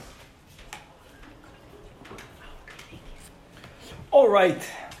All right.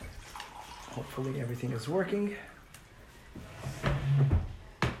 Hopefully everything is working.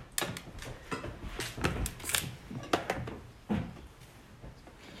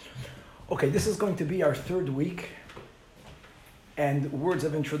 Okay, this is going to be our third week, and words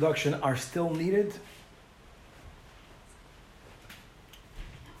of introduction are still needed.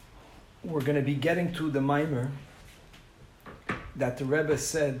 We're going to be getting to the Maimer that the Rebbe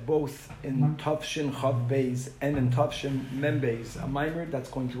said both in Tavshin Chav Beis and in Tavshin Mem Beis, a Maimer that's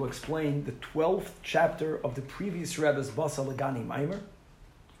going to explain the 12th chapter of the previous Rebbe's Basa Legani Maimer.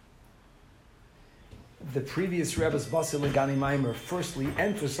 The previous Rebbe's Basa Legani Maimer firstly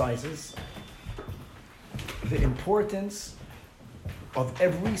emphasizes the importance of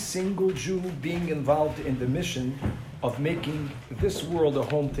every single Jew being involved in the mission of making this world a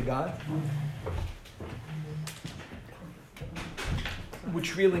home to God,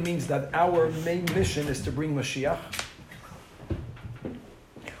 which really means that our main mission is to bring Mashiach,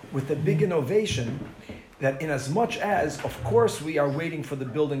 with the big innovation that in as much as, of course, we are waiting for the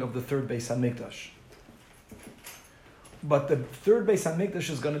building of the third Beis HaMikdash, but the third Beis HaMikdash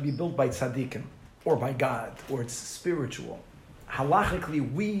is going to be built by tzaddikim, or by God, or it's spiritual.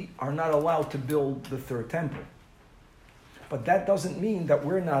 Halachically, we are not allowed to build the third temple. But that doesn't mean that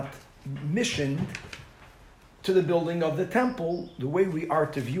we're not missioned to the building of the temple. The way we are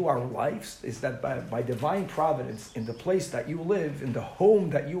to view our lives is that by divine providence, in the place that you live, in the home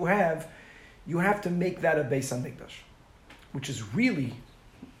that you have to make that a Beis HaMikdash, which is really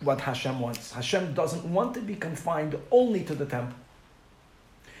what Hashem wants. Hashem doesn't want to be confined only to the temple.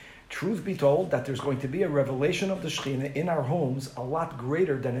 Truth be told, that there's going to be a revelation of the Shekhinah in our homes a lot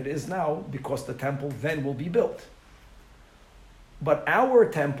greater than it is now, because the temple then will be built. But our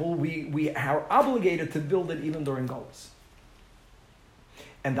temple, we are obligated to build it even during Golus.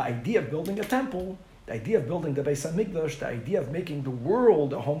 And the idea of building a temple, the idea of building the Beis HaMikdash, the idea of making the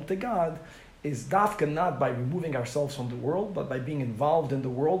world a home to God, is dafka not by removing ourselves from the world, but by being involved in the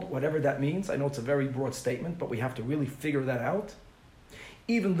world, whatever that means. I know it's a very broad statement, but we have to really figure that out.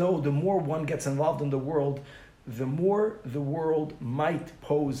 Even though the more one gets involved in the world, the more the world might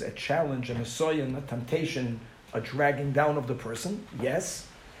pose a challenge, an asoyan, a temptation, a dragging down of the person, yes.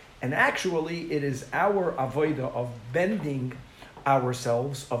 And actually, it is our avodah of bending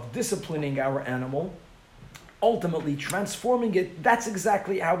ourselves, of disciplining our animal, ultimately transforming it. That's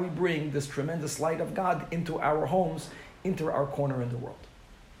exactly how we bring this tremendous light of God into our homes, into our corner in the world.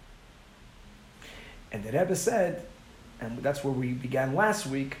 And the Rebbe said, and that's where we began last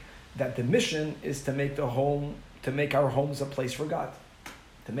week, that the mission is to make our homes a place for God,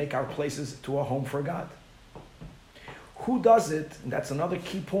 to make our places to a home for God. Who does it? And that's another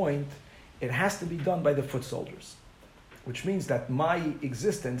key point. It has to be done by the foot soldiers, which means that my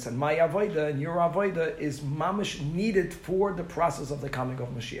existence and my avodah and your avodah is mamish needed for the process of the coming of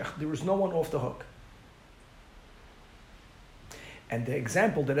Mashiach. There is no one off the hook. And the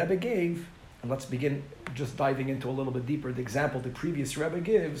example that Rebbe gave, and let's begin just diving into a little bit deeper, the example the previous Rebbe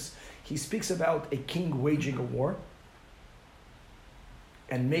gives, he speaks about a king waging a war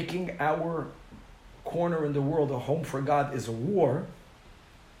and making our corner in the world a home for God is a war.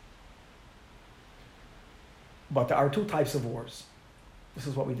 But there are two types of wars. This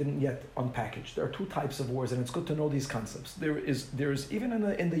is what we didn't yet unpackage. There are two types of wars, and it's good to know these concepts. There's even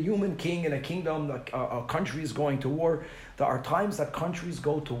in the human king, in a kingdom, a country is going to war. There are times that countries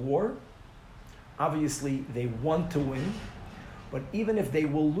go to war. Obviously, they want to win, but even if they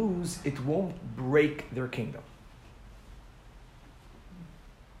will lose, it won't break their kingdom.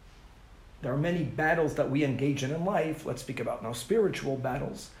 There are many battles that we engage in life. Let's speak about now spiritual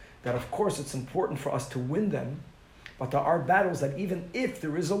battles, that of course it's important for us to win them, but there are battles that even if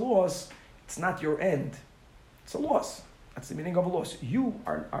there is a loss, it's not your end. It's a loss. That's the meaning of a loss. You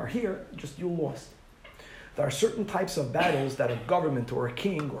are here, just you lost. There are certain types of battles that a government or a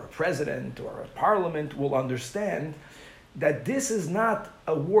king or a president or a parliament will understand that this is not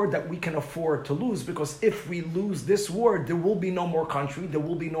a war that we can afford to lose, because if we lose this war, there will be no more country, there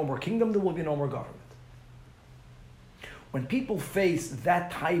will be no more kingdom, there will be no more government. When people face that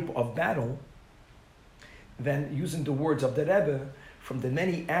type of battle, then using the words of the Rebbe, from the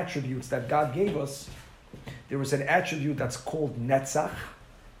many attributes that God gave us, there is an attribute that's called Netzach.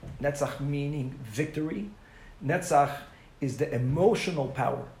 Netzach meaning victory. Netzach is the emotional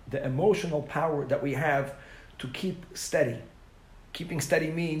power that we have to keep steady. Keeping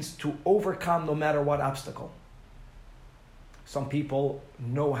steady means to overcome no matter what obstacle. Some people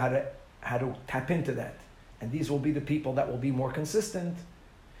know how to tap into that. And these will be the people that will be more consistent.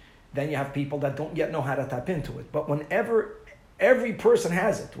 Then you have people that don't yet know how to tap into it. But whenever Every person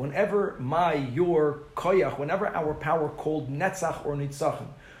has it. Whenever your koyach, whenever our power called netzach or nitzachim,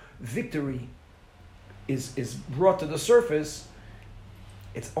 victory is brought to the surface,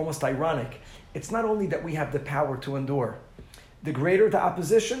 it's almost ironic. It's not only that we have the power to endure. The greater the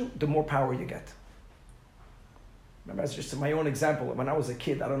opposition, the more power you get. Remember, that's just my own example. When I was a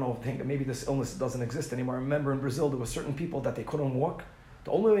kid, I don't know, maybe this illness doesn't exist anymore. I remember in Brazil, there were certain people that they couldn't walk.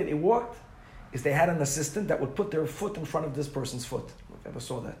 The only way they walked is they had an assistant that would put their foot in front of this person's foot. If you ever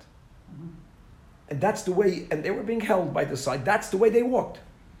saw that. Mm-hmm. And that's the way, and they were being held by the side. That's the way they walked.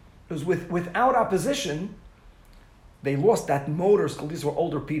 It was without opposition, they lost that motor skill. These were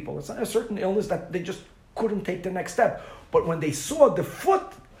older people. It's not a certain illness that they just couldn't take the next step. But when they saw the foot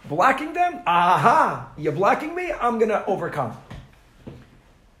blocking them, aha, you're blocking me, I'm going to overcome.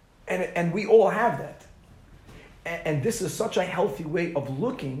 And we all have that. And this is such a healthy way of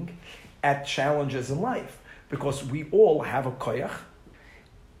looking at challenges in life, because we all have a koyach.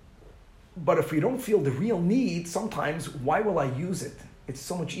 But if we don't feel the real need, sometimes, why will I use it? It's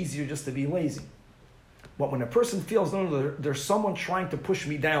so much easier just to be lazy. But when a person feels, no, there's someone trying to push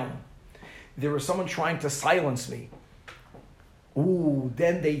me down, there is someone trying to silence me,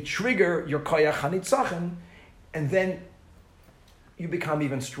 then they trigger your koyach hanitzachim, and then you become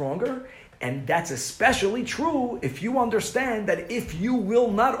even stronger. And that's especially true if you understand that if you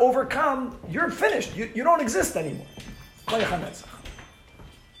will not overcome, you're finished. You don't exist anymore.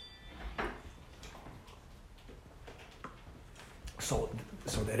 So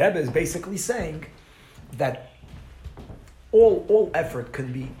the Rebbe is basically saying that all effort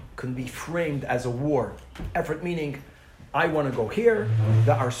can be framed as a war. Effort meaning, I want to go here.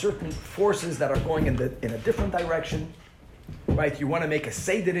 There are certain forces that are going in a different direction. Right, you want to make a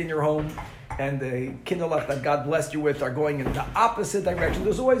seder in your home, and the kinderlach that God blessed you with are going in the opposite direction.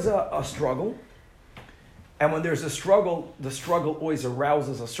 There's always a struggle, and when there's a struggle, the struggle always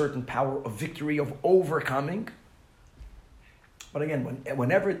arouses a certain power of victory, of overcoming. But again,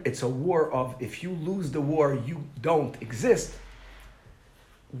 whenever it's a war of, if you lose the war, you don't exist,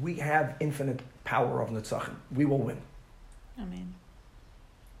 we have infinite power of nitzachim. We will win. Amen.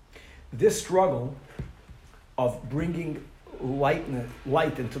 This struggle of bringing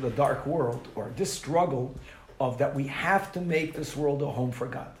light into the dark world, or this struggle of that we have to make this world a home for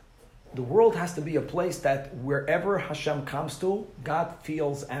God. The world has to be a place that wherever Hashem comes to, God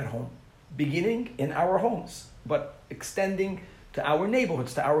feels at home. Beginning in our homes, but extending to our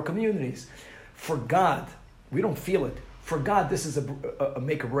neighborhoods, to our communities. For God, we don't feel it. For God, this is a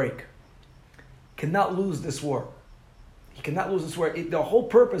make or break. Cannot lose this war. He cannot lose this war. The whole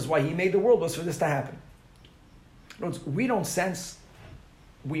purpose why He made the world was for this to happen. We don't sense,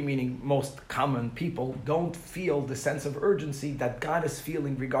 we meaning most common people, don't feel the sense of urgency that God is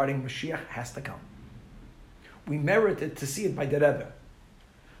feeling regarding Mashiach has to come. We merited to see it by the Rebbe.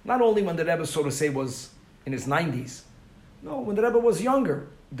 Not only when the Rebbe, so to say, was in his 90s. No, when the Rebbe was younger,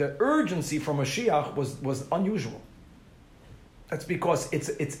 the urgency for Mashiach was unusual. That's because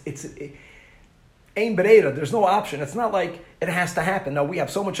it's Ein Bereira, there's no option. It's not like it has to happen. Now we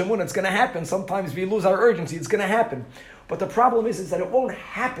have so much emunah, it's going to happen. Sometimes we lose our urgency, it's going to happen. But the problem is that it won't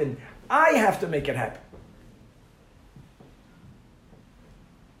happen. I have to make it happen.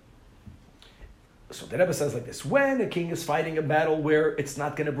 So the Rebbe says like this: when a king is fighting a battle where it's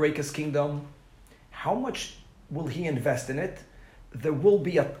not going to break his kingdom, how much will he invest in it? There will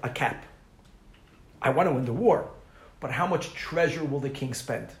be a cap. I want to win the war, but how much treasure will the king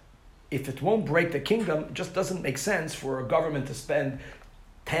spend? If it won't break the kingdom, it just doesn't make sense for a government to spend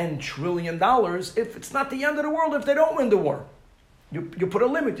 $10 trillion if it's not the end of the world if they don't win the war. You put a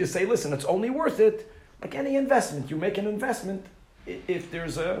limit. You say, listen, it's only worth it. Like any investment, you make an investment if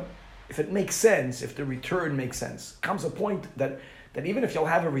it makes sense, if the return makes sense. Comes a point that even if you'll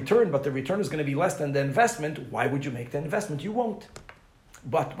have a return, but the return is going to be less than the investment, why would you make the investment? You won't.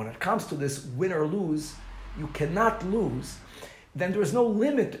 But when it comes to this win or lose, you cannot lose. Then there is no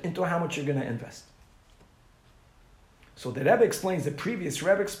limit into how much you're going to invest. So the Rebbe explains, the previous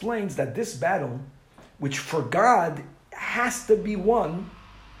Rebbe explains that this battle, which for God has to be won,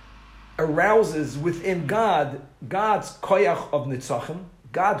 arouses within God's koyach of nitzachim.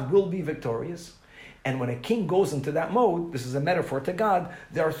 God will be victorious. And when a king goes into that mode, this is a metaphor to God,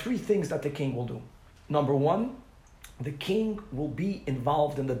 there are three things that the king will do. Number one, the king will be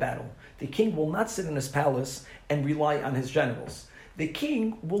involved in the battle. The king will not sit in his palace and rely on his generals. The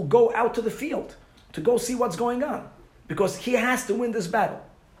king will go out to the field to go see what's going on, because he has to win this battle.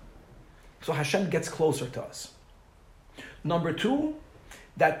 So Hashem gets closer to us. Number two,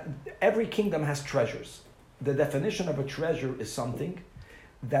 that every kingdom has treasures. The definition of a treasure is something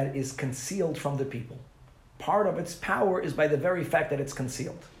that is concealed from the people. part of its power is by the very fact that it's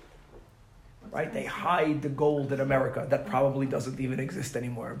concealed. Right? They hide the gold in America. That probably doesn't even exist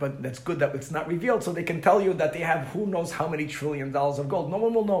anymore. But that's good that it's not revealed, so they can tell you that they have who knows how many $1 trillion of gold. No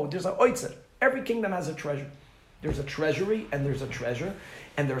one will know. There's a oitzer. Every kingdom has a treasure. There's a treasury and there's a treasure.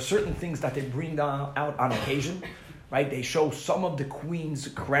 And there are certain things that they bring out on occasion. Right? They show some of the queen's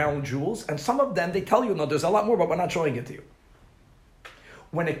crown jewels, and some of them they tell you, no, there's a lot more, but we're not showing it to you.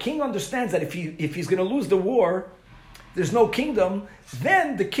 When a king understands that if he's going to lose the war, there's no kingdom,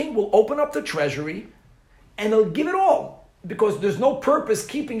 then the king will open up the treasury and he'll give it all. Because there's no purpose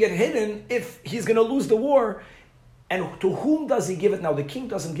keeping it hidden if he's going to lose the war. And to whom does he give it? Now, the king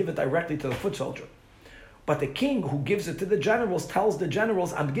doesn't give it directly to the foot soldier. But the king who gives it to the generals tells the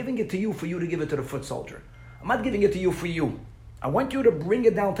generals, I'm giving it to you for you to give it to the foot soldier. I'm not giving it to you for you. I want you to bring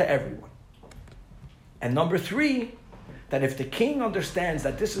it down to everyone. And number 3, that if the king understands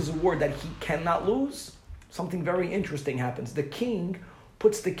that this is a war that he cannot lose, something very interesting happens. The king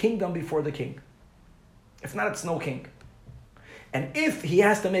puts the kingdom before the king. If not, it's no king. And if he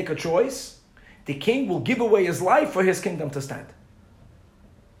has to make a choice, the king will give away his life for his kingdom to stand.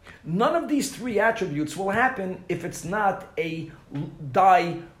 None of these 3 attributes will happen if it's not a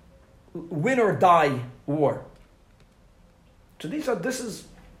win or die war. So this is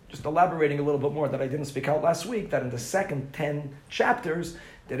just elaborating a little bit more that I didn't speak out last week, that in the second 10 chapters,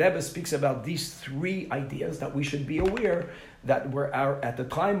 the Rebbe speaks about these 3 ideas that we should be aware that we're at the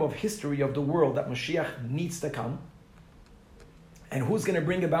time of history of the world that Mashiach needs to come. And who's going to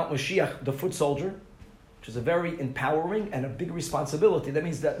bring about Mashiach? The foot soldier, which is a very empowering and a big responsibility. That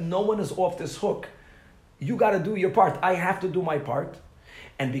means that no one is off this hook. You got to do your part. I have to do my part.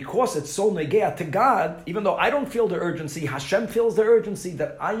 And because it's so negea to God, even though I don't feel the urgency, Hashem feels the urgency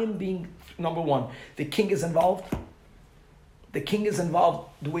that I am being, number 1, the king is involved. The king is involved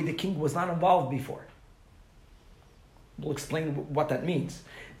the way the king was not involved before. We'll explain what that means.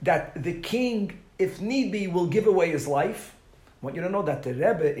 That the king, if need be, will give away his life. I want you to know that the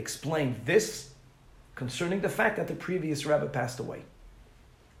Rebbe explained this concerning the fact that the previous Rebbe passed away.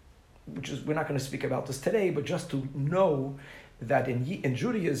 Which is, we're not going to speak about this today, but just to know that in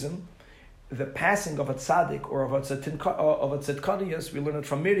Judaism, the passing of a tzaddik or of a tzedkanias, we learn it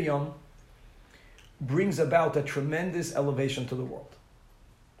from Miriam, brings about a tremendous elevation to the world.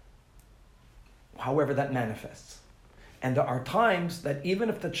 However that manifests. And there are times that even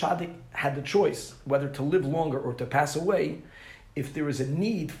if the tzaddik had the choice whether to live longer or to pass away, if there is a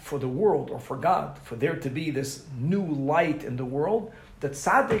need for the world or for God, for there to be this new light in the world, the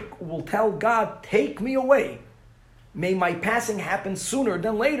tzaddik will tell God, take me away. May my passing happen sooner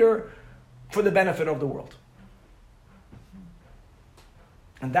than later for the benefit of the world.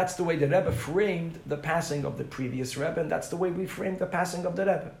 And that's the way the Rebbe framed the passing of the previous Rebbe, and that's the way we framed the passing of the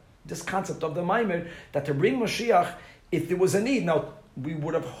Rebbe. This concept of the Maimer, that to bring Mashiach, if there was a need, now we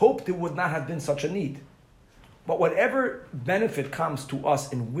would have hoped there would not have been such a need. But whatever benefit comes to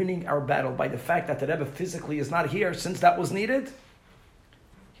us in winning our battle by the fact that the Rebbe physically is not here, since that was needed,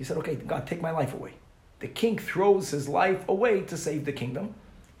 he said, okay, God, take my life away. The king throws his life away to save the kingdom.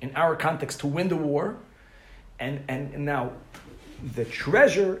 In our context, to win the war. And now, the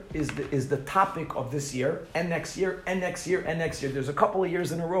treasure is the topic of this year, and next year, and next year, and next year. There's a couple of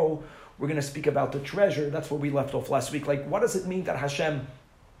years in a row we're going to speak about the treasure. That's where we left off last week. Like, what does it mean that Hashem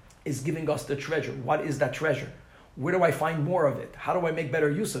is giving us the treasure? What is that treasure? Where do I find more of it? How do I make better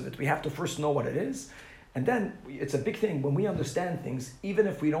use of it? We have to first know what it is. And then it's a big thing when we understand things, even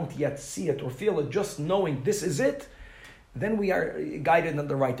if we don't yet see it or feel it, just knowing this is it, then we are guided in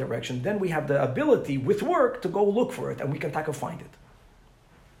the right direction. Then we have the ability with work to go look for it, and we can find it.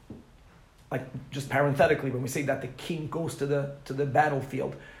 Like, just parenthetically, when we say that the king goes to the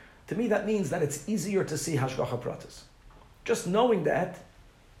battlefield, to me that means that it's easier to see Hashgacha Pratis. Just knowing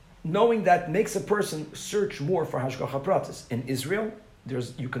that makes a person search more for Hashgacha Pratis. In Israel,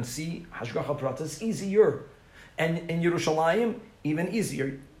 you can see Hashgacha Pratis easier, and in Yerushalayim even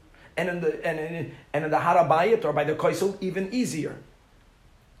easier, and in the Harabayit or by the Koisel even easier.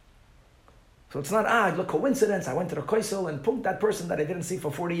 So it's not look, coincidence. I went to the Koisel and that person that I didn't see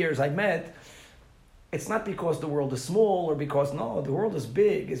for 40 years I met. It's not because the world is small or because the world is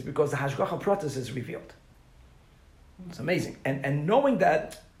big. It's because the Hashgacha Pratis is revealed. It's amazing, and knowing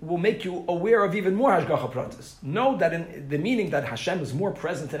that will make you aware of even more Hashgacha Pratis. Know that in the meaning that Hashem is more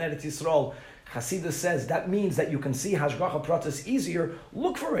present in Eretz Yisrael, Hasidus says that means that you can see Hashgacha Pratis easier.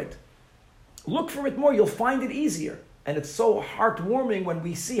 Look for it. Look for it more. You'll find it easier. And it's so heartwarming when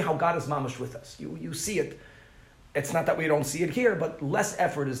we see how God is mamash with us. You see it. It's not that we don't see it here, but less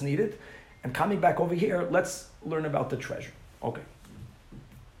effort is needed. And coming back over here, let's learn about the treasure. Okay.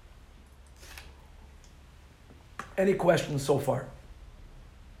 Any questions so far?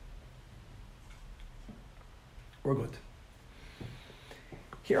 We're good.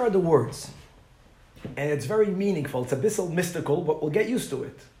 Here are the words. And it's very meaningful. It's a bit mystical, but we'll get used to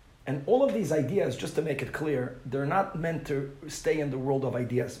it. And all of these ideas, just to make it clear, they're not meant to stay in the world of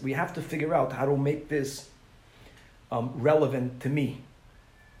ideas. We have to figure out how to make this relevant to me,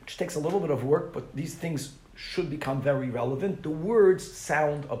 which takes a little bit of work, but these things should become very relevant. The words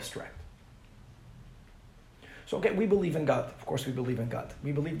sound abstract. So, okay, we believe in God. Of course we believe in God.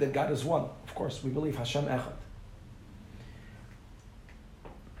 We believe that God is one. Of course, we believe Hashem Echad.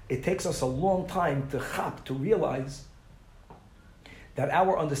 It takes us a long time to realize that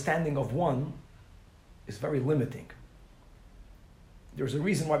our understanding of one is very limiting. There's a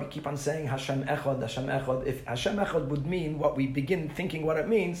reason why we keep on saying Hashem Echad, Hashem Echad. If Hashem Echad would mean what we begin thinking what it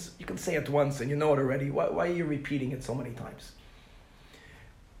means, you can say it once and you know it already. Why are you repeating it so many times?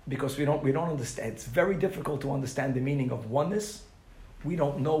 Because we don't understand. It's very difficult to understand the meaning of oneness. We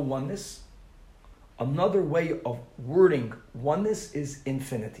don't know oneness. Another way of wording oneness is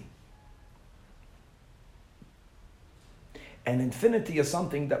infinity. And infinity is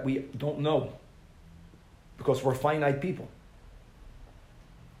something that we don't know because we're finite people.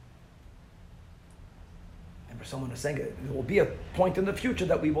 And for someone is saying there will be a point in the future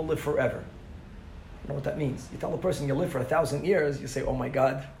that we will live forever. You know what that means? You tell a person you live for 1,000 years, you say, oh my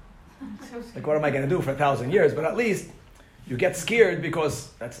God, like what am I going to do for 1,000 years? But at least you get scared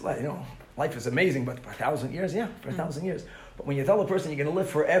because that's, life is amazing, but for 1,000 years, yeah, for 1,000 years. But when you tell a person you're going to live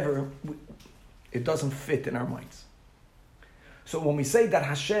forever, it doesn't fit in our minds. So when we say that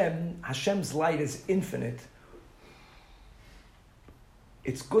Hashem's light is infinite,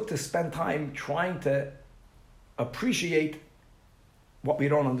 it's good to spend time trying to appreciate what we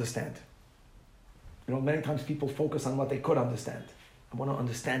don't understand. Many times people focus on what they could understand. I want to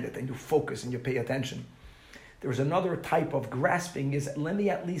understand it, and you focus and you pay attention. There's another type of grasping is, let me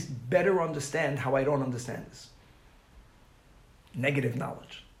at least better understand how I don't understand this. Negative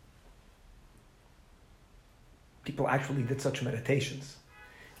knowledge. People actually did such meditations.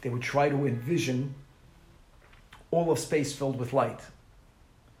 They would try to envision all of space filled with light.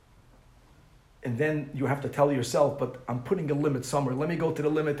 And then you have to tell yourself, but I'm putting a limit somewhere. Let me go to the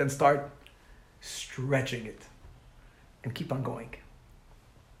limit and start stretching it. And keep on going.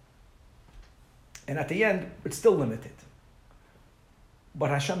 And at the end, it's still limited. But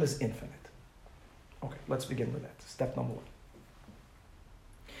Hashem is infinite. Okay, let's begin with that. Step number 1.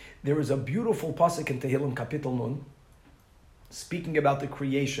 There is a beautiful pasuk in Tehillim Kapitel Nun, speaking about the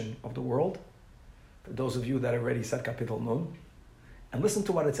creation of the world. For those of you that already said Kapitel Nun. And listen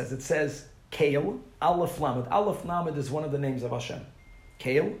to what it says. It says, Kael, Aleph Lamed. Aleph Lamed is one of the names of Hashem.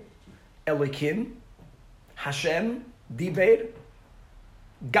 Kael, Elikim, Hashem, Diber.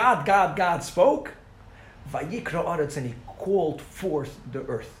 God spoke. Vayikra Aretz, and he called forth the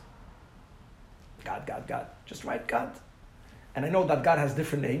earth. God. Just write God. And I know that God has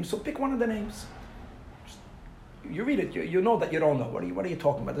different names, so pick one of the names. You read it, you know that you don't know. What are you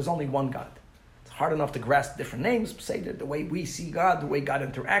talking about? There's only one God. It's hard enough to grasp different names. Say that the way we see God, the way God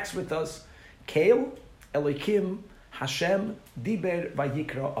interacts with us. Kael, Elikim, Hashem, Diber,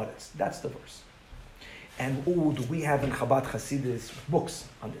 Vayikra Aretz. That's the verse. And do we have in Chabad Hasidus books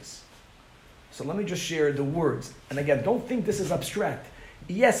on this? So let me just share the words. And again, don't think this is abstract.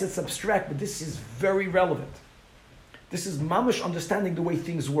 Yes, it's abstract, but this is very relevant. This is mamash understanding the way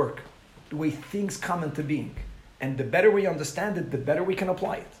things work, the way things come into being. And the better we understand it, the better we can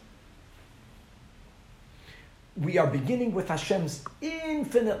apply it. We are beginning with Hashem's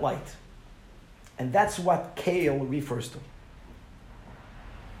infinite light. And that's what Kael refers to.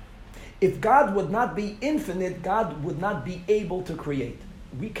 If God would not be infinite, God would not be able to create.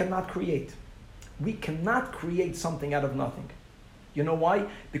 We cannot create. We cannot create something out of nothing. You know why?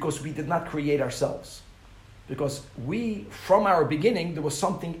 Because we did not create ourselves. Because we, from our beginning, there was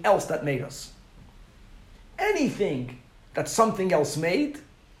something else that made us. Anything that something else made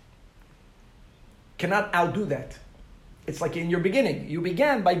cannot outdo that. It's like in your beginning. You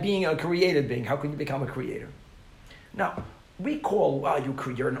began by being a created being. How can you become a creator? Now, we call,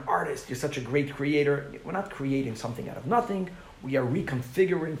 you're an artist, you're such a great creator. We're not creating something out of nothing. We are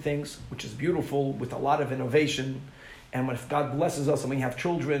reconfiguring things, which is beautiful, with a lot of innovation. And if God blesses us and we have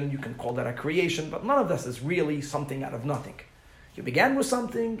children, you can call that a creation, but none of this is really something out of nothing. You began with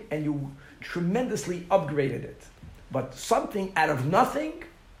something and you tremendously upgraded it. But something out of nothing,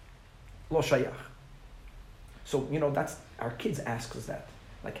 lo shayach. So, that's, our kids ask us that.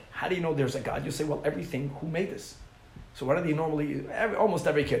 Like, how do you know there's a God? You say, well, everything, who made this? So what do they normally, almost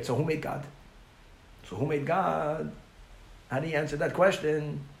every kid, so who made God? So who made God? How do you answer that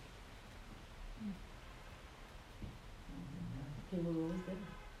question? He was always there.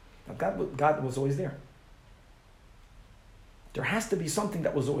 Now God was always there. There has to be something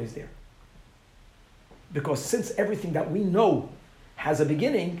that was always there. Because since everything that we know has a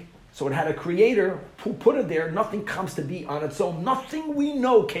beginning, so it had a creator who put it there, nothing comes to be on its own. Nothing we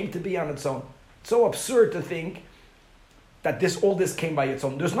know came to be on its own. It's so absurd to think that all this came by its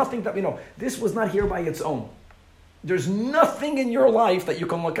own. There's nothing that we know. This was not here by its own. There's nothing in your life that you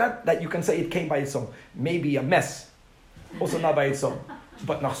can look at that you can say it came by its own. Maybe a mess, also not by its own.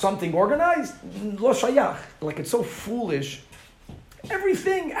 But now something organized, lo shayach. Like it's so foolish.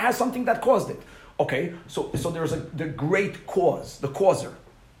 Everything has something that caused it. Okay, so there's the great cause, the causer.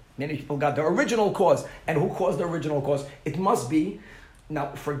 Many people got the original cause. And who caused the original cause? It must be,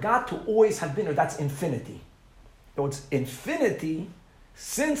 now for God to always have been there, that's infinity. So it's infinity.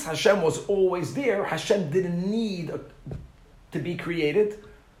 Since Hashem was always there, Hashem didn't need to be created.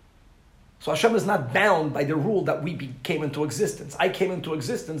 So Hashem is not bound by the rule that we came into existence. I came into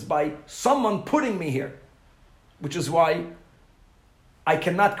existence by someone putting me here. Which is why I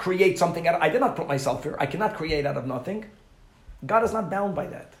cannot create something I did not put myself here. I cannot create out of nothing. God is not bound by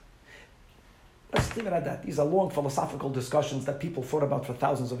that. Let's leave it at that. These are long philosophical discussions that people thought about for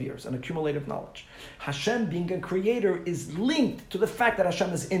thousands of years, and accumulative knowledge. Hashem being a creator is linked to the fact that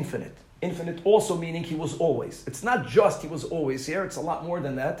Hashem is infinite. Infinite also meaning he was always. It's not just he was always here, it's a lot more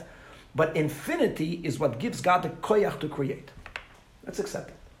than that. But infinity is what gives God the koyach to create. Let's accept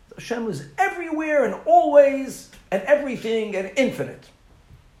it. Hashem is everywhere and always and everything and infinite.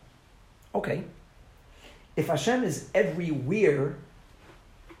 Okay. If Hashem is everywhere,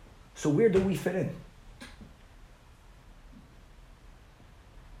 so where do we fit in?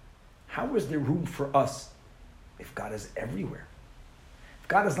 How is there room for us if God is everywhere? If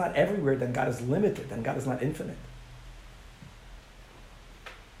God is not everywhere, then God is limited, then God is not infinite.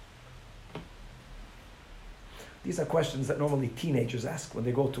 These are questions that normally teenagers ask when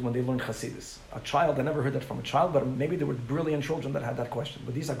they learn Hasidus. A child, I never heard that from a child, but maybe there were brilliant children that had that question.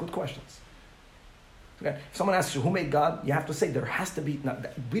 But these are good questions. Okay? If someone asks you, who made God? You have to say, there has to be,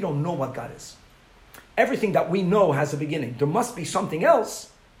 we don't know what God is. Everything that we know has a beginning. There must be something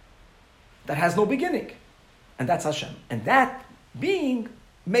else that has no beginning. And that's Hashem. And that being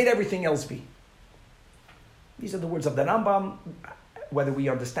made everything else be. These are the words of the Rambam. Whether we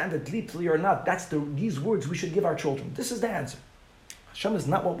understand it deeply or not, these words we should give our children. This is the answer. Hashem is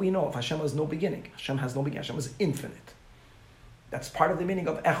not what we know. If Hashem has no beginning, Hashem has no beginning. Hashem is infinite. That's part of the meaning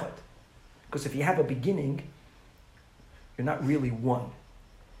of Echad. Because if you have a beginning, you're not really one.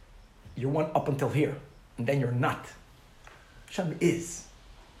 You're one up until here, and then you're not. Hashem is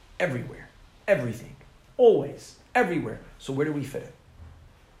everywhere, everything, always, everywhere. So where do we fit in?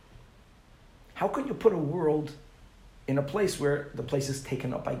 How can you put a world in a place where the place is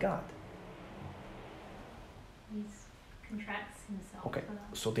taken up by God? He contracts himself. Okay,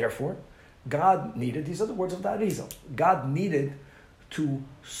 so therefore, God needed, these are the words of the Arizal, God needed to,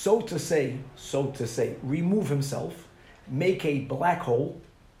 so to say, remove himself, make a black hole,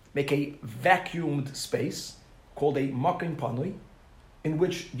 make a vacuumed space, called a makim panui, in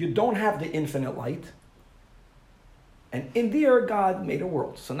which you don't have the infinite light, and in there God made a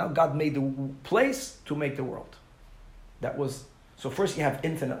world. So now God made the place to make the world. So first you have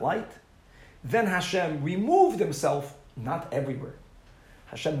infinite light, then Hashem removed himself, not everywhere.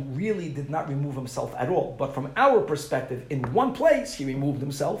 Hashem really did not remove himself at all, but from our perspective, in one place he removed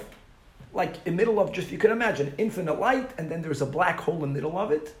himself, like in the middle of, just you can imagine, infinite light, and then there's a black hole in the middle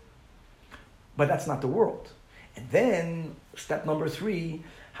of it, but that's not the world. And then, step number 3,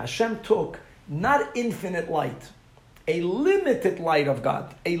 Hashem took not infinite light, a limited light of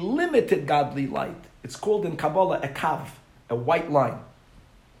God, a limited godly light. It's called in Kabbalah a kav, a white line.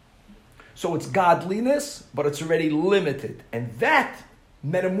 So it's godliness, but it's already limited. And that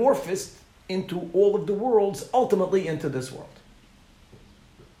metamorphosed into all of the worlds, ultimately into this world.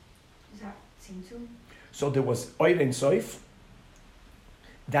 Is that Tzimtzum? So there was Oir Ein Sof.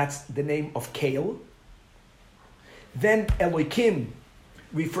 That's the name of Kale. Then Elokim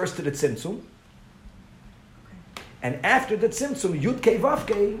refers to the Tzimtzum. Okay. And after the Tzimtzum, Yud Kei Vav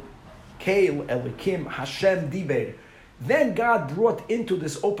Kei, Kale, Elokim, Hashem, Diber. Then God brought into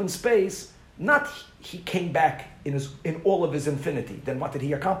this open space, not he came back in all of his infinity. Then what did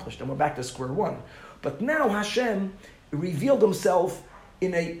he accomplish? Then we're back to square one. But now Hashem revealed himself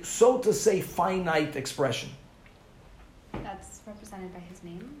in a, so to say, finite expression. That's represented by his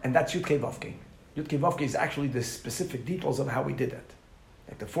name? And that's Yud Kei Vav Kei. Yud Kei Vav Kei is actually the specific details of how we did that.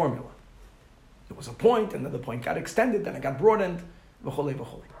 Like the formula. There was a point, and then the point got extended, then it got broadened. V'cholei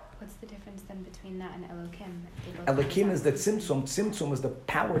v'cholei. What's the difference then between that and Elokim? Elokim is the Tzimtzum. Tzimtzum is the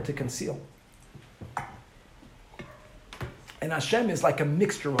power to conceal. And Hashem is like a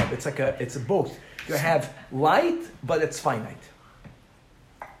mixture of, it's a both. You have light, but it's finite.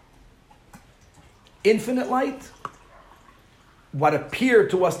 Infinite light, what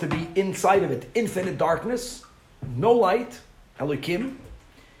appeared to us to be inside of it, infinite darkness, no light, Elohim.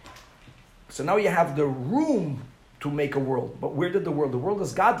 So now you have the room to make a world. But where did the world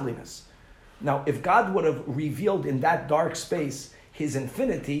is godliness. Now, if God would have revealed in that dark space his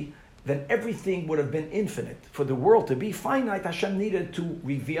infinity, then everything would have been infinite. For the world to be finite, Hashem needed to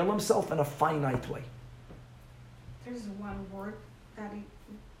reveal himself in a finite way. There's one word that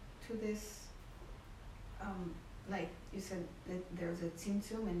to this, like you said, that there's a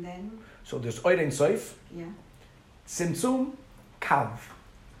tzimtzum and then... So there's Oid Ein Sof, yeah. Tzimtzum, Kav.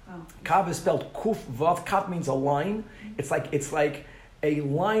 Oh. Kav is spelled Kuf Vav. Kav means a line. It's like a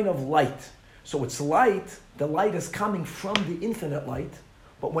line of light. So it's light. The light is coming from the infinite light.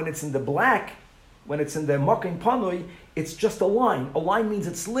 But when it's in the black, when it's in the Makim Panoi, it's just a line. A line means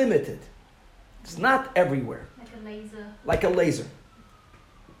it's limited. It's not everywhere. Like a laser. Like a laser.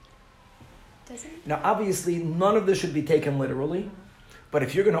 Doesn't? Now, obviously, none of this should be taken literally. But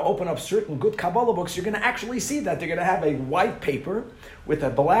if you're going to open up certain good Kabbalah books, you're going to actually see that. They're going to have a white paper with a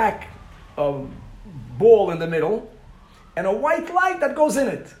black ball in the middle and a white light that goes in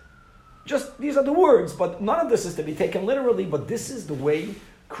it. Just, these are the words, but none of this is to be taken literally, but this is the way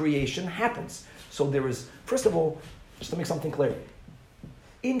creation happens. So there is, first of all, just to make something clear,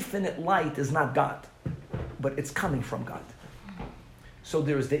 infinite light is not God, but it's coming from God. So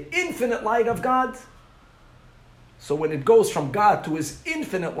there is the infinite light of God. So when it goes from God to his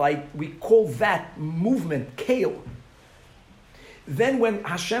infinite light, we call that movement Kale. Then when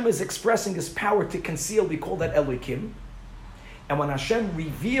Hashem is expressing his power to conceal, we call that Elohim. And when Hashem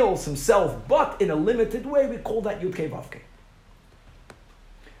reveals himself, but in a limited way, we call that Yud Kei Vav Kei.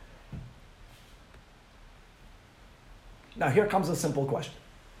 Now here comes a simple question.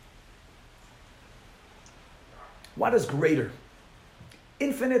 What is greater?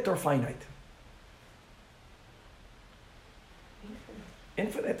 Infinite or finite?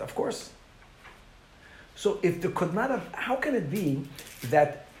 Infinite, of course. So if there could not have, how can it be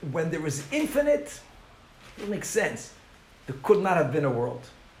that when there is infinite, it makes sense, there could not have been a world.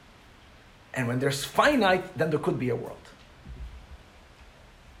 And when there's finite, then there could be a world.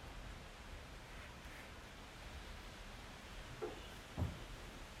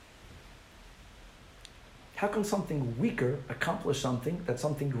 How can something weaker accomplish something that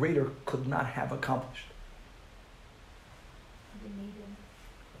something greater could not have accomplished?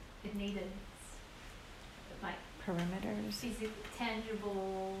 It needed like Perimeters. physical,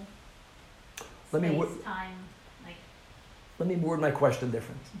 tangible Let me space, time. Let me word my question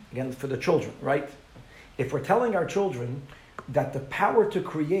different. Again, for the children, right? If we're telling our children that the power to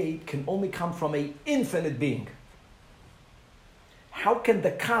create can only come from an infinite being, how can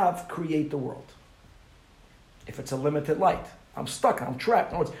the Kav create the world? If it's a limited light. I'm stuck, I'm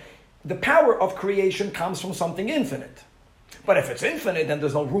trapped. In other words, the power of creation comes from something infinite. But if it's infinite, then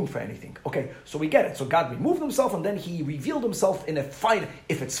there's no room for anything. Okay, so we get it. So God removed himself and then he revealed himself in a finite.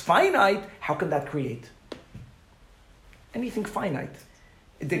 If it's finite, how can that create? Anything finite.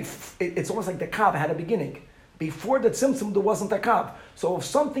 It's almost like the Kav had a beginning. Before the Tzimtzum, there wasn't a Kav. So if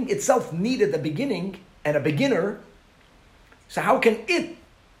something itself needed a beginning and a beginner, so how can it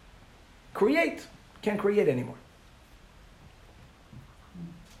create? Can't create anymore.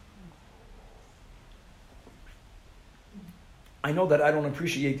 I know that I don't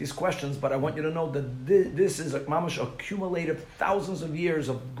appreciate these questions, but I want you to know that this is a mamash accumulative thousands of years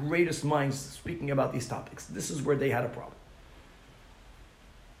of greatest minds speaking about these topics. This is where they had a problem.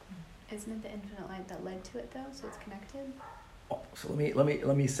 Isn't it the infinite light that led to it though? So it's connected? Oh, so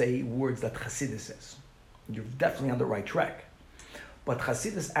let me say words that Chassidus says. You're definitely on the right track. But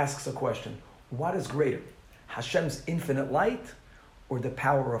Chassidus asks a question. What is greater? Hashem's infinite light or the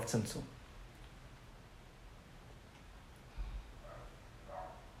power of Tzimtzum?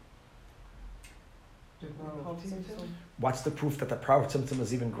 What's the proof that the power of Tzimtzum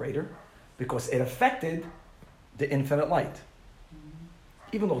is even greater? Because it affected the infinite light.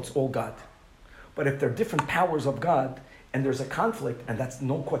 Even though it's all God. But if there are different powers of God and there's a conflict, and that's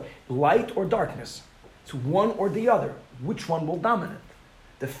no question, light or darkness, it's one or the other, which one will dominate?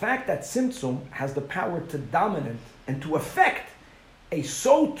 The fact that Tzimtzum has the power to dominate and to affect a,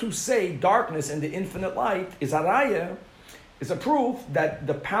 so to say, darkness in the infinite light is araya, is a proof that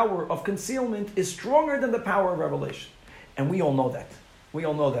the power of concealment is stronger than the power of revelation. And we all know that. We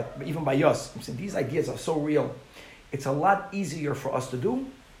all know that. But even by us, I'm saying these ideas are so real. It's a lot easier for us to do.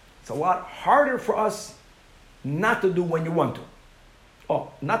 It's a lot harder for us not to do when you want to.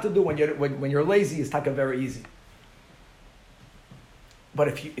 Oh, not to do when you're lazy is very easy. But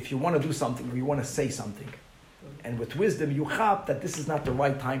if you want to do something or you want to say something, and with wisdom you chap that this is not the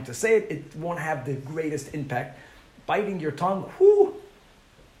right time to say it, it won't have the greatest impact. Biting your tongue,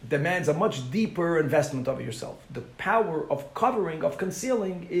 demands a much deeper investment of yourself. The power of covering, of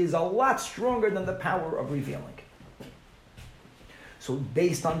concealing, is a lot stronger than the power of revealing. So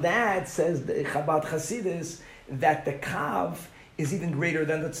based on that, says the Chabad Hasidus, that the kav is even greater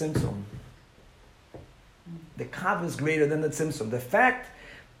than the tzimtzum. The kav is greater than the tzimtzum. The fact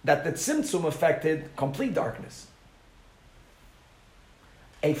that the tzimtzum affected complete darkness.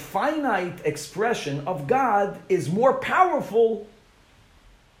 A finite expression of God is more powerful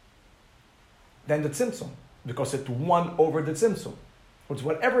than the tzimtzum, because it won over the tzimtzum. Which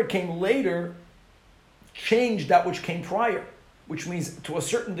whatever came later changed that which came prior, which means to a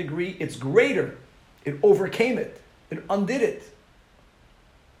certain degree it's greater. It overcame it. It undid it.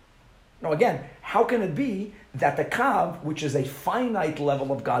 Now again, how can it be that the kav, which is a finite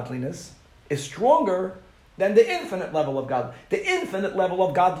level of godliness, is stronger than the infinite level of God? The infinite level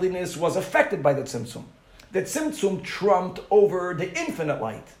of godliness was affected by the tzimtzum. The tzimtzum trumped over the infinite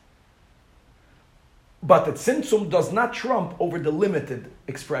light. But the tzimtzum does not trump over the limited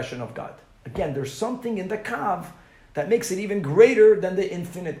expression of God. Again, there's something in the kav that makes it even greater than the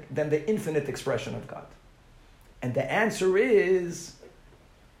infinite expression of God. And the answer is,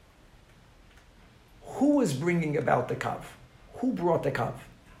 who is bringing about the kav? Who brought the kav?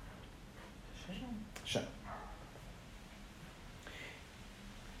 Hashem.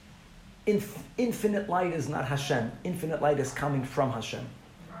 Infinite light is not Hashem. Infinite light is coming from Hashem.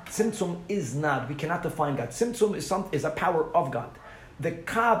 Tzimtzum is not. We cannot define God. Tzimtzum is a power of God. The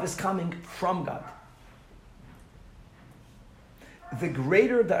kav is coming from God. The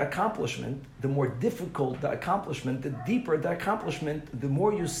greater the accomplishment, the more difficult the accomplishment, the deeper the accomplishment, the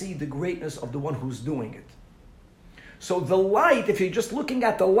more you see the greatness of the one who's doing it. So the light, if you're just looking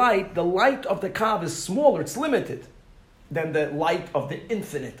at the light of the kav is smaller, it's limited than the light of the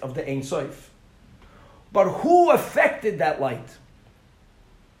infinite, of the Ein Sof. But who affected that light?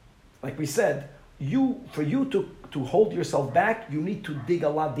 Like we said, for you to hold yourself back, you need to dig a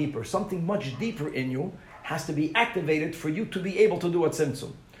lot deeper. Something much deeper in you has to be activated for you to be able to do a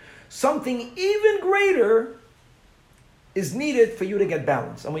tzimtzum. Something even greater is needed for you to get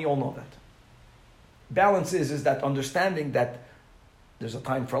balance, and we all know that. Balance is that understanding that there's a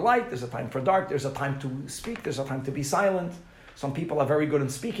time for light, there's a time for dark, there's a time to speak, there's a time to be silent. Some people are very good in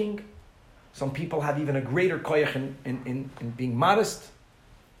speaking. Some people have even a greater koyach in being modest.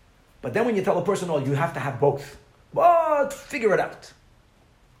 But then when you tell a person, you have to have both. But figure it out.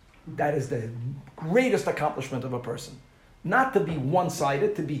 That is the greatest accomplishment of a person. Not to be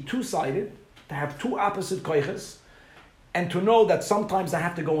one-sided, to be two-sided, to have two opposite koyches, and to know that sometimes I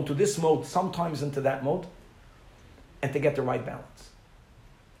have to go into this mode, sometimes into that mode, and to get the right balance.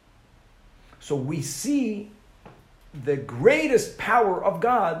 So we see the greatest power of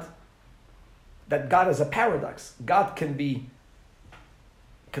God, that God is a paradox. God can be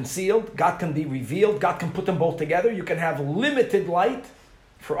concealed, God can be revealed, God can put them both together. You can have limited light.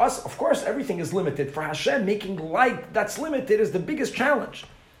 For us, of course, everything is limited. For Hashem, making light that's limited is the biggest challenge.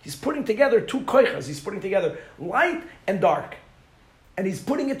 He's putting together two koichas. He's putting together light and dark. And he's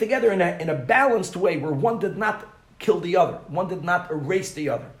putting it together in a balanced way where one did not kill the other. One did not erase the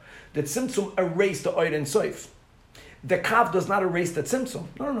other. The tzimtzum erased the Oid and Soif. The kav does not erase the tzimtzum.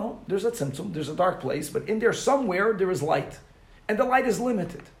 No. There's a tzimtzum. There's a dark place. But in there somewhere, there is light. And the light is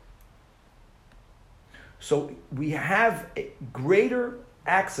limited. So we have a greater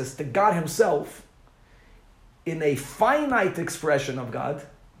access to God himself in a finite expression of God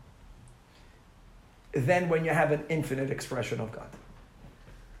than when you have an infinite expression of God.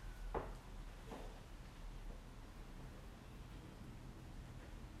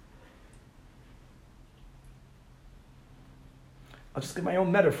 I'll just give my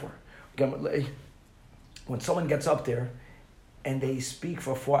own metaphor. When someone gets up there and they speak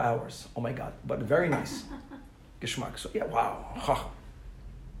for 4 hours, oh my God, but very nice. Geschmack. So yeah, wow.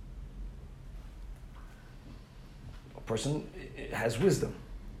 A person has wisdom.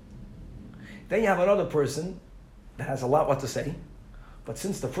 Then you have another person that has a lot what to say, but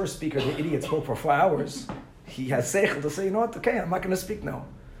since the first speaker, the idiot, spoke for 4 hours, he has seichel to say, you know what, okay, I'm not going to speak now.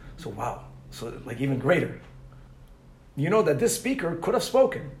 So wow, so like even greater. You know that this speaker could have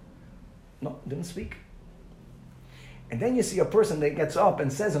spoken. No, didn't speak. And then you see a person that gets up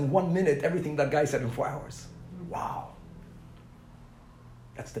and says in 1 minute everything that guy said in 4 hours. Wow.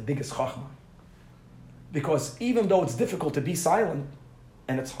 That's the biggest chachma. Because even though it's difficult to be silent,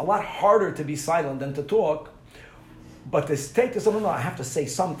 and it's a lot harder to be silent than to talk, but to take this, no, I have to say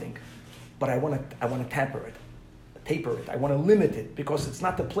something, but I want to temper it. taper it. I want to limit it because it's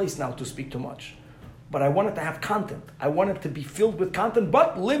not the place now to speak too much. But I want it to have content. I want it to be filled with content, but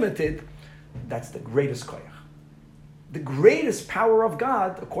limited. That's the greatest koyach. The greatest power of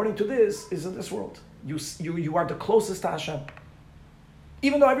God, according to this, is in this world. You are the closest to Hashem.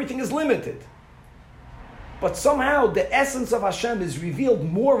 Even though everything is limited. But somehow the essence of Hashem is revealed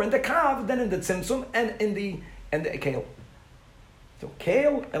more in the Kav than in the Tzimtzum and in the Keil. So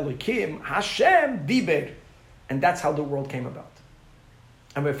Keil, Elokim, Hashem, Diber. And that's how the world came about.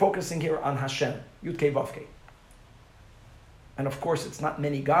 And we're focusing here on Hashem, Yud Kei Vav Kei. And of course, it's not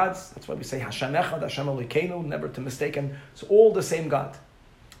many gods. That's why we say Hashem Echad, Hashem Elokeinu, never to mistake him. It's all the same God.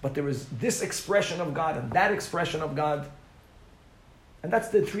 But there is this expression of God and that expression of God. And that's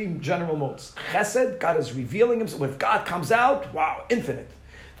the three general modes. Chesed, God is revealing himself. If God comes out, wow, infinite.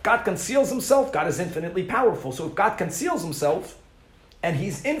 If God conceals himself, God is infinitely powerful. So if God conceals himself, and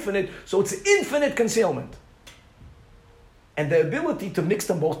he's infinite, so it's infinite concealment. And the ability to mix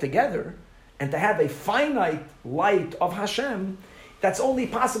them both together, and to have a finite light of Hashem, that's only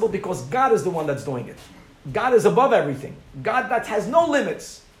possible because God is the one that's doing it. God is above everything. God that has no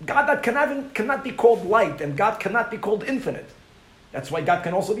limits. God that cannot be called light, and God cannot be called infinite. That's why God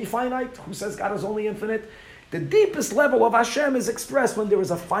can also be finite. Who says God is only infinite? The deepest level of Hashem is expressed when there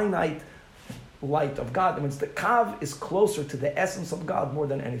is a finite light of God. That means the Kav is closer to the essence of God more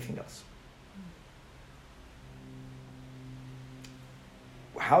than anything else.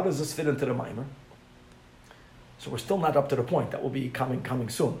 How does this fit into the Maimer? So we're still not up to the point. That will be coming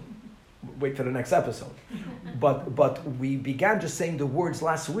soon. Wait for the next episode. But we began just saying the words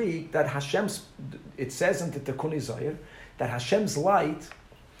last week that Hashem's, it says in the Tikkun Zayir, that Hashem's light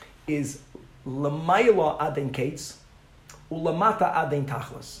is l'mayla aden kates, u'lamata aden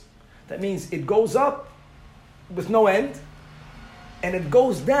tachlas. That means it goes up with no end, and it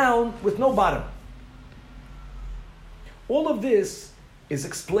goes down with no bottom. All of this is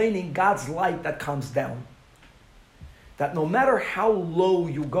explaining God's light that comes down. That no matter how low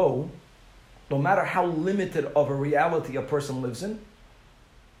you go, no matter how limited of a reality a person lives in,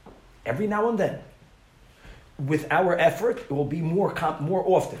 every now and then, with our effort, it will be more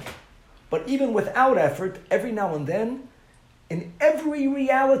often. But even without effort, every now and then, in every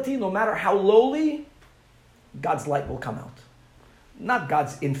reality, no matter how lowly, God's light will come out. Not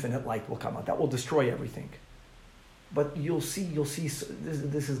God's infinite light will come out. That will destroy everything. But you'll see,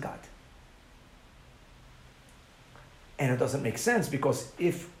 this is God. And it doesn't make sense because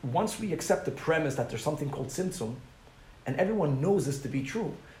if once we accept the premise that there's something called Tzimtzum, and everyone knows this to be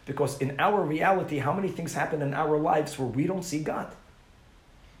true, because in our reality, how many things happen in our lives where we don't see God?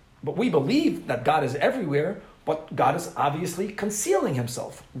 But we believe that God is everywhere, but God is obviously concealing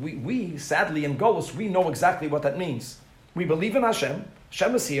himself. We sadly, in Golus, we know exactly what that means. We believe in Hashem.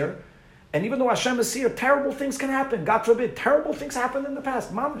 Hashem is here. And even though Hashem is here, terrible things can happen. God forbid, terrible things happened in the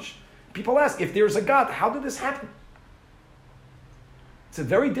past. Mamish. People ask, if there's a God, how did this happen? It's a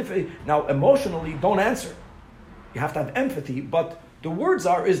very difficult... Now, emotionally, don't answer. You have to have empathy, but the words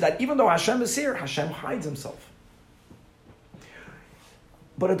is that even though Hashem is here, Hashem hides himself.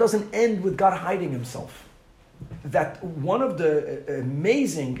 But it doesn't end with God hiding himself. That one of the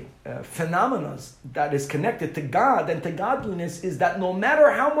amazing phenomena that is connected to God and to godliness is that no matter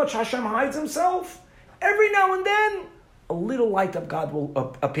how much Hashem hides himself, every now and then, a little light of God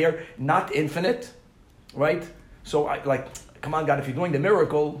will appear, not infinite, right? So, come on, God, if you're doing the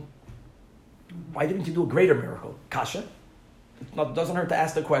miracle, why didn't you do a greater miracle? Kasha? It doesn't hurt to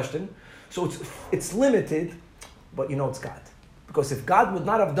ask the question. So it's limited, but it's God. Because if God would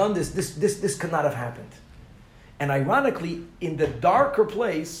not have done this could not have happened. And ironically, in the darker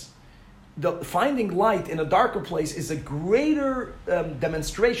place, finding light in a darker place is a greater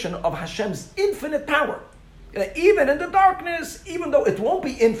demonstration of Hashem's infinite power. Even in the darkness, even though it won't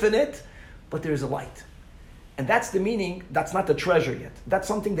be infinite, but there's a light. And that's the meaning, that's not the treasure yet. That's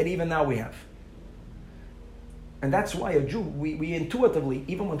something that even now we have. And that's why a Jew, we intuitively,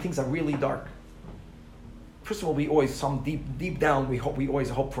 even when things are really dark, first of all, we always, deep down, we always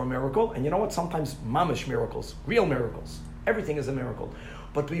hope for a miracle. And you know what? Sometimes mamish miracles, real miracles. Everything is a miracle.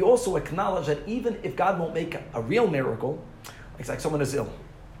 But we also acknowledge that even if God won't make a real miracle, it's like someone is ill,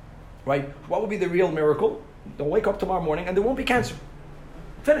 right? What would be the real miracle? They'll wake up tomorrow morning and there won't be cancer.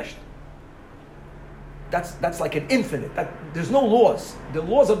 Finished. That's like an infinite. There's no laws. The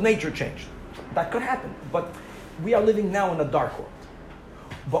laws of nature changed. That could happen. But we are living now in a dark world.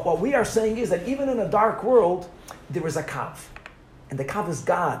 But what we are saying is that even in a dark world, there is a Kav. And the Kav is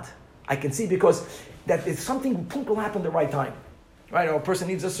God. I can see because that if something will happen at the right time. Right? Or a person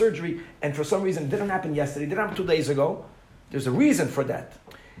needs a surgery and for some reason it didn't happen yesterday, it didn't happen 2 days ago. There's a reason for that.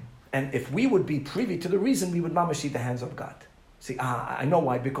 And if we would be privy to the reason, we would mamash see the hands of God. See, I know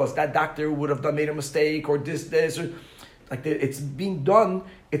why, because that doctor would have made a mistake, or this, or like it's being done.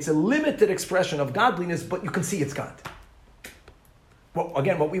 It's a limited expression of godliness, but you can see it's God. Well,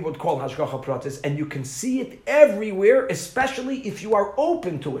 again, what we would call hashgacha pratis, and you can see it everywhere, especially if you are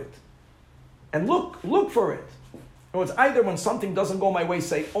open to it. And look for it. So it's either when something doesn't go my way,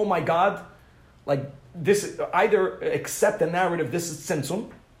 say, oh my God, like this, either accept the narrative, this is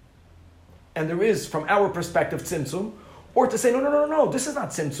tzimtzum, and there is, from our perspective, tzimtzum, or to say, no, this is not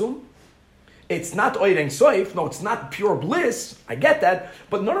tzimtzum. It's not oireng soif. No, it's not pure bliss. I get that.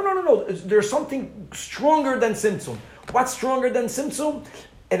 But no. There's something stronger than tzimtzum. What's stronger than tzimtzum?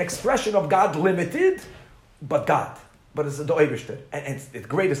 An expression of God limited, but God. But it's the Eibishter. And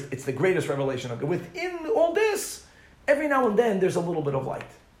it's the greatest revelation of God. Within all this, every now and then, there's a little bit of light.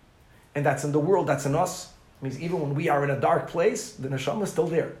 And that's in the world, that's in us. It means even when we are in a dark place, the neshama is still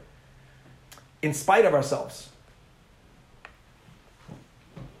there. In spite of ourselves.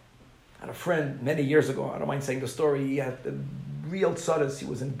 I had a friend many years ago, I don't mind saying the story, he had a real tzaddis, he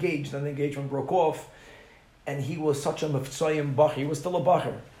was engaged, and the engagement broke off, and he was such a mefzoyim bach, he was still a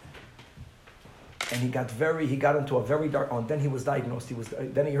bacher. And he got into a very dark, and then he was diagnosed,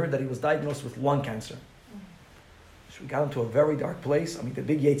 then he heard that he was diagnosed with lung cancer. So he got into a very dark place, the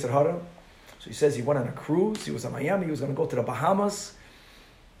big Yetzer Hara. So he says he went on a cruise, he was in Miami, he was going to go to the Bahamas.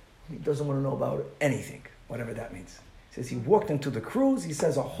 He doesn't want to know about anything, whatever that means. He says he walked into the cruise. He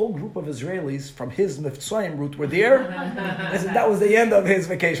says a whole group of Israelis from his Miftzayim route were there. That was the end of his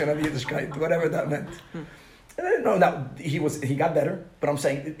vacation of Yiddishkeit, whatever that meant. No, he got better, but I'm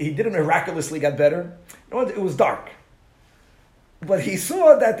saying he didn't miraculously get better. It was dark. But he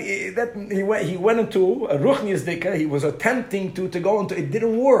saw that he went into a Ruchnius Dika. He was attempting to go into it.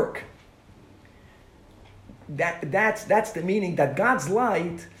 Didn't work. That's the meaning that God's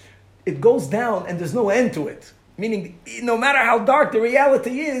light, it goes down and there's no end to it. Meaning, no matter how dark the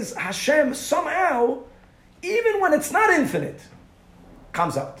reality is, Hashem somehow, even when it's not infinite,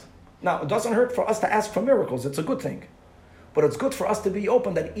 comes out. Now, it doesn't hurt for us to ask for miracles. It's a good thing. But it's good for us to be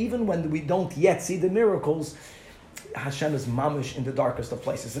open that even when we don't yet see the miracles, Hashem is mamish in the darkest of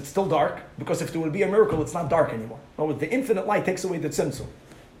places. It's still dark, because if there would be a miracle, it's not dark anymore. No, the infinite light takes away the tzimtzum.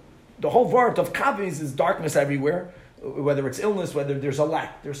 The whole word of kaviz is darkness everywhere, whether it's illness, whether there's a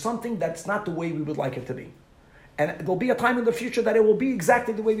lack. There's something that's not the way we would like it to be. And there'll be a time in the future that it will be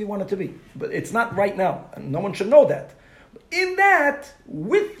exactly the way we want it to be. But it's not right now. And no one should know that. In that,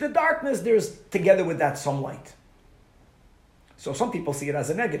 with the darkness, there's together with that some light. So some people see it as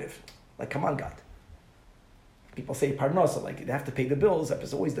a negative. Like, come on, God. People say parnasa, like they have to pay the bills.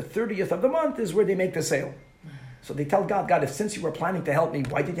 It's always the 30th of the month is where they make the sale. So they tell God, if since you were planning to help me,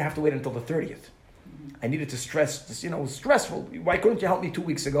 why did you have to wait until the 30th? I needed to stress this, it was stressful. Why couldn't you help me 2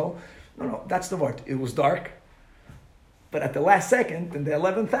 weeks ago? No, that's the word. It was dark. But at the last second, in the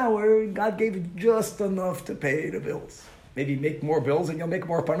 11th hour, God gave you just enough to pay the bills. Maybe make more bills and you'll make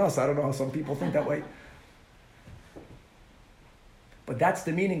more parnas. I don't know how some people think that way. But that's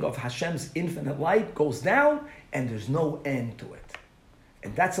the meaning of Hashem's infinite light goes down and there's no end to it.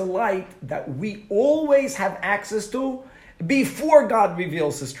 And that's a light that we always have access to before God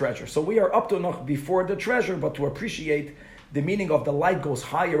reveals His treasure. So we are up to enough before the treasure, but to appreciate the meaning of the light goes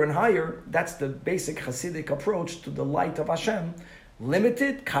higher and higher. That's the basic Hasidic approach to the light of Hashem.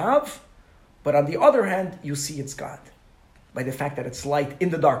 Limited, kav, but on the other hand, you see it's God. By the fact that it's light in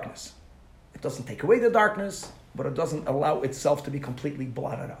the darkness. It doesn't take away the darkness, but it doesn't allow itself to be completely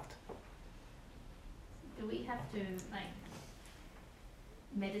blotted out. Do we have to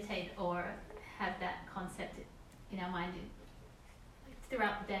meditate or have that concept in our mind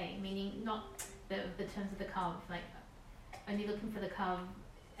throughout the day? Meaning not the terms of the kav, only looking for the kav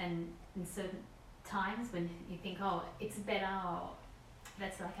and in certain times when you think, it's better, or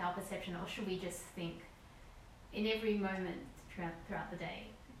that's our perception, or should we just think in every moment throughout the day,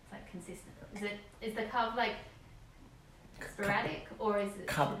 it's consistent? Is the kav sporadic, or is it?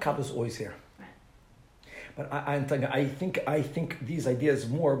 Kav is always here. Right. But I think these ideas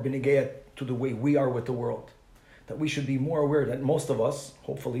more benigayat to the way we are with the world. That we should be more aware that most of us,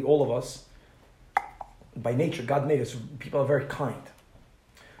 hopefully all of us, by nature, God made us, people are very kind.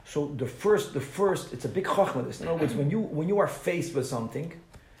 So the first, it's a big chachma. In other words, when you are faced with something,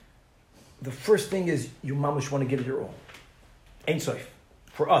 the first thing is you mamish want to give it your all. Ein sof.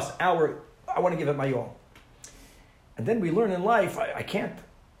 For us, I want to give it my all. And then we learn in life, I can't.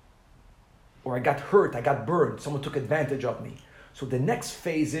 Or I got hurt, I got burned, someone took advantage of me. So the next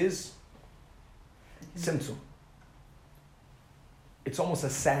phase is tzimtzum. It's almost a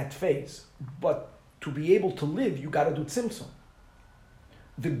sad phase. But to be able to live, you got to do tzimtzum.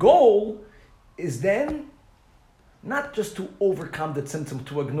 The goal is then not just to overcome the symptom,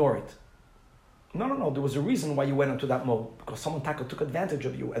 to ignore it. No. There was a reason why you went into that mode, because someone took advantage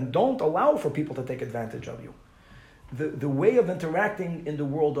of you. And don't allow for people to take advantage of you. The way of interacting in the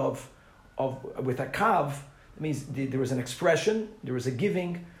world of with a kav means there is an expression, there is a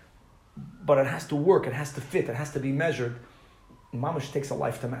giving, but it has to work, it has to fit, it has to be measured. Mamash takes a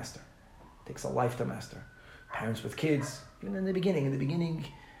life to master. Parents with kids, even in the beginning,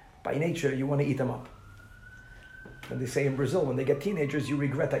 by nature, you want to eat them up. And they say in Brazil, when they get teenagers, you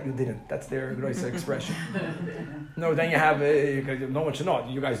regret that you didn't. That's their gross expression. No, then you have, no one should know.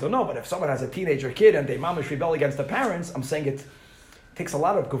 You guys don't know, but if someone has a teenager kid and they mamish rebel against the parents, I'm saying it takes a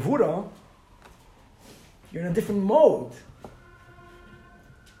lot of gevura. You're in a different mode.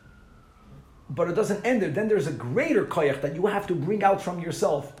 But it doesn't end there. Then there's a greater koyach that you have to bring out from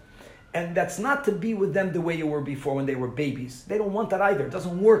yourself. And that's not to be with them the way you were before when they were babies. They don't want that either. It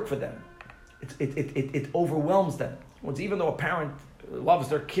doesn't work for them. It overwhelms them. Even though a parent loves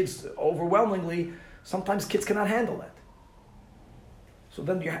their kids overwhelmingly, sometimes kids cannot handle that. So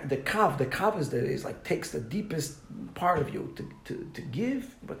then you have the kav. The kav is like takes the deepest part of you to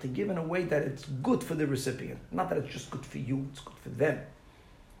give, but to give in a way that it's good for the recipient. Not that it's just good for you, it's good for them.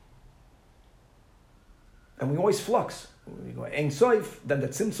 And we always flux. We go Ein Sof, then the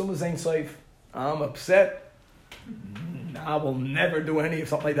Tzimtzum is Ein Sof. I'm upset. I will never do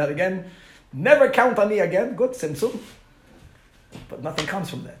something like that again. Never count on me again. Good Tzimtzum. But nothing comes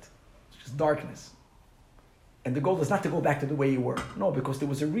from that. It's just darkness. And the goal is not to go back to the way you were. No, because there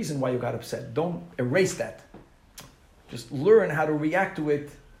was a reason why you got upset. Don't erase that. Just learn how to react to it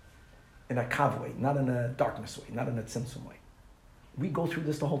in a kav way, not in a darkness way, not in a tzimtzum way. We go through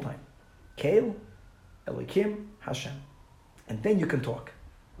this the whole time. Kel, Elikim, Hashem. And then you can talk.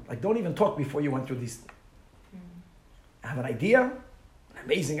 Like, don't even talk before you went through these. I have an idea, an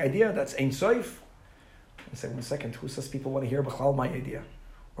amazing idea, that's Ein Sof. I say, 1 second, who says people want to hear B'chlal my idea?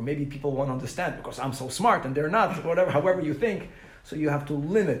 Or maybe people won't understand because I'm so smart and they're not, whatever, however you think. So you have to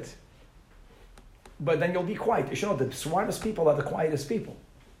limit. But then you'll be quiet. You should know the smartest people are the quietest people.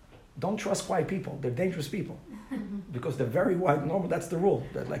 Don't trust quiet people. They're dangerous people. Because they're very wide. Normal, that's the rule.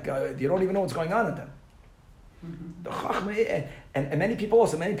 That you don't even know what's going on in them. And many people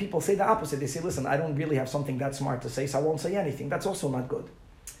say the opposite. They say, listen, I don't really have something that smart to say, so I won't say anything. That's also not good.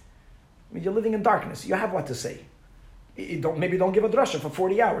 I mean, you're living in darkness. You have what to say. Maybe don't give a drasha for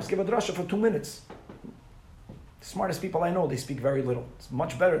 40 hours. Give a drasha for 2 minutes. The smartest people I know, they speak very little. It's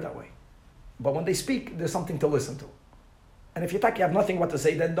much better that way. But when they speak, there's something to listen to. And if you have nothing what to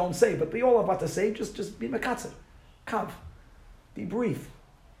say, then don't say. But we all have what to say. Just be mekatzer. Kav. Be brief.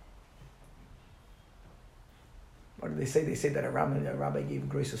 What do they say? They say that a rabbi gave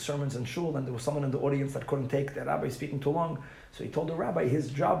gracious sermons in shul, and there was someone in the audience that couldn't take the rabbi speaking too long. So he told the rabbi his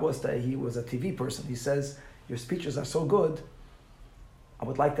job was that he was a TV person. He says, your speeches are so good, I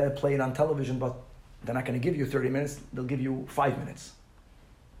would like to play it on television, but they're not going to give you 30 minutes, they'll give you 5 minutes.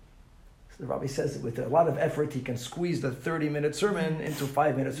 So the rabbi says with a lot of effort, he can squeeze the 30-minute sermon into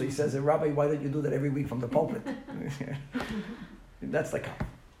 5 minutes. So he says, Rabbi, why don't you do that every week from the pulpit? That's the count.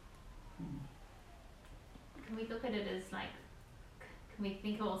 Can we look at it as like, can we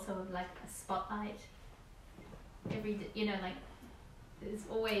think also of like a spotlight? Like there's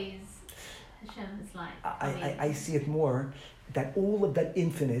always Hashem's light. I see it more, that all of that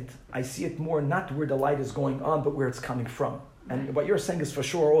infinite, I see it more not where the light is going on, but where it's coming from. And what you're saying is for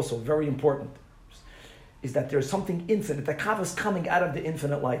sure also very important, is that there's something infinite. The kav is coming out of the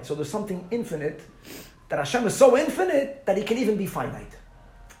infinite light. So there's something infinite, that Hashem is so infinite that he can even be finite.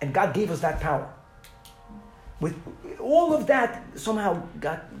 And God gave us that power. With all of that somehow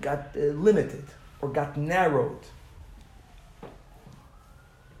got limited or got narrowed.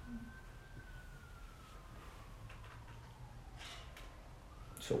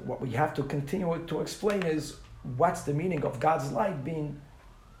 So what we have to continue to explain is what's the meaning of God's light being,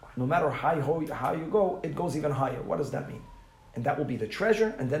 no matter how you go, it goes even higher. What does that mean? And that will be the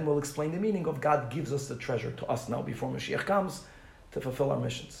treasure, and then we'll explain the meaning of God gives us the treasure to us now before Mashiach comes to fulfill our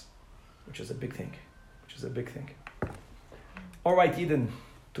missions, which is a big thing. All right, Eden,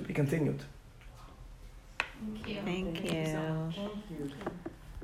 to be continued. Thank you. Thank you.